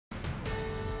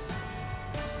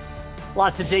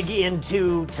Lots to dig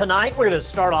into tonight. We're going to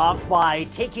start off by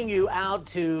taking you out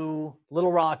to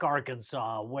Little Rock,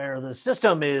 Arkansas, where the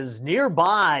system is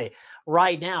nearby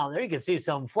right now. There you can see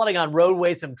some flooding on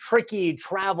roadways, some tricky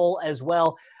travel as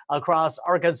well across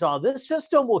Arkansas. This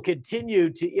system will continue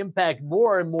to impact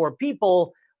more and more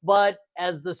people, but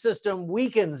as the system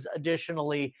weakens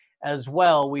additionally as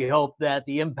well, we hope that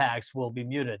the impacts will be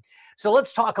muted. So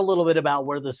let's talk a little bit about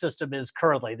where the system is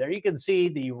currently. There you can see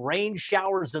the rain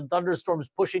showers and thunderstorms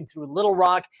pushing through Little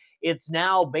Rock. It's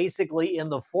now basically in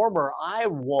the former eye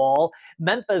wall.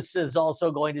 Memphis is also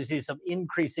going to see some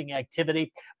increasing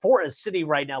activity. Forest City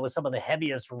right now with some of the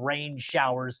heaviest rain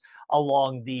showers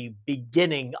along the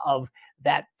beginning of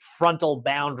that frontal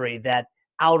boundary, that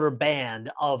outer band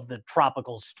of the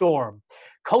tropical storm.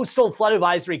 Coastal flood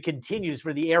advisory continues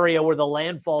for the area where the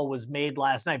landfall was made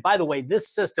last night. By the way, this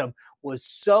system was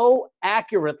so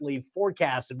accurately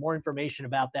forecasted. More information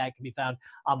about that can be found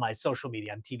on my social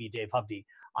media. I'm TV Dave Hovde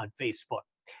on Facebook.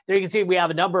 There you can see we have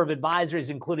a number of advisories,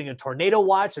 including a tornado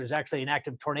watch. There's actually an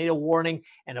active tornado warning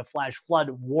and a flash flood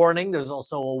warning. There's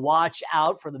also a watch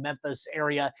out for the Memphis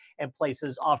area and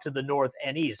places off to the north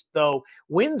and east, though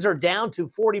winds are down to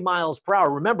 40 miles per hour.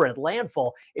 Remember, at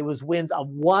landfall, it was winds of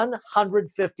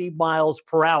 150 miles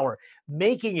per hour,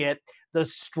 making it the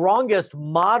strongest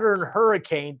modern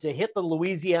hurricane to hit the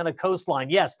Louisiana coastline.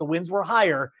 Yes, the winds were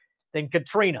higher than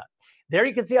Katrina. There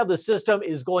you can see how the system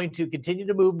is going to continue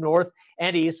to move north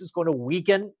and east. It's going to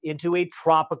weaken into a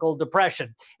tropical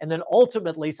depression. And then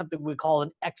ultimately something we call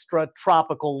an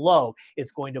extratropical low.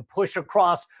 It's going to push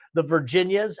across the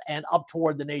Virginias and up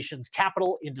toward the nation's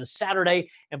capital into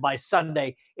Saturday. And by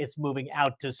Sunday, it's moving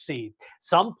out to sea.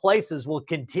 Some places will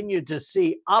continue to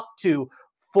see up to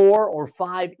 4 or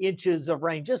 5 inches of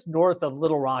rain. Just north of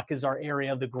Little Rock is our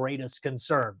area of the greatest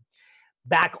concern.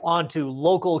 Back onto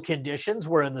local conditions.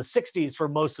 We're in the 60s for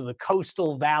most of the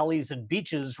coastal valleys and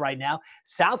beaches right now.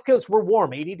 South Coast, we're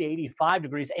warm, 80 to 85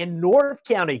 degrees, and North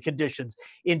County conditions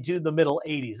into the middle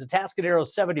 80s. Atascadero,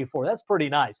 74. That's pretty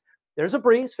nice. There's a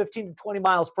breeze, 15 to 20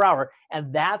 miles per hour,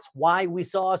 and that's why we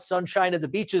saw sunshine at the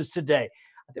beaches today.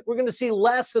 I think we're going to see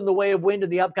less in the way of wind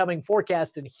in the upcoming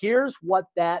forecast, and here's what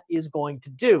that is going to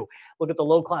do. Look at the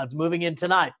low clouds moving in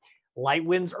tonight. Light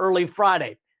winds early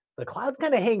Friday. The clouds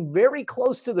kind of hang very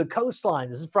close to the coastline.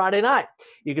 This is Friday night.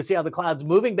 You can see how the clouds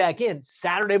moving back in.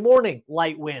 Saturday morning,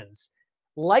 light winds.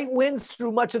 Light winds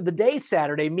through much of the day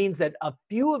Saturday means that a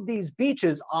few of these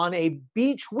beaches on a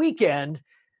beach weekend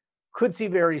could see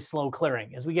very slow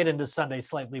clearing. As we get into Sunday,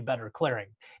 slightly better clearing.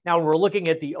 Now, when we're looking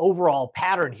at the overall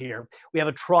pattern here, we have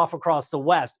a trough across the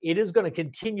west. It is going to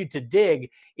continue to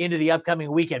dig into the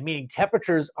upcoming weekend, meaning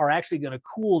temperatures are actually going to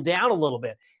cool down a little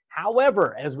bit.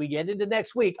 However, as we get into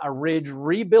next week, a ridge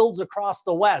rebuilds across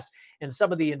the west, and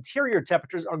some of the interior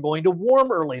temperatures are going to warm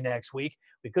early next week.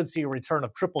 We could see a return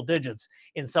of triple digits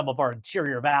in some of our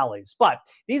interior valleys. But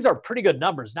these are pretty good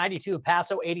numbers. 92 in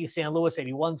Paso, 80 San Luis,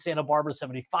 81 Santa Barbara,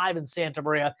 75 in Santa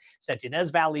Maria. Santa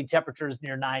Ynez Valley temperatures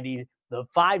near 90. The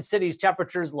 5 cities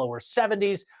temperatures lower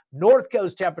 70s. North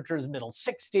Coast temperatures middle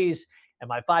 60s. And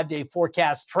my 5-day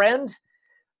forecast trend,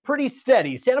 pretty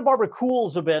steady. Santa Barbara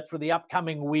cools a bit for the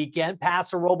upcoming weekend.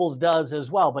 Paso Robles does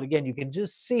as well. But again, you can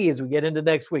just see as we get into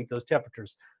next week, those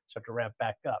temperatures start to ramp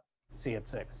back up. See you at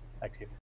 6. Back to you.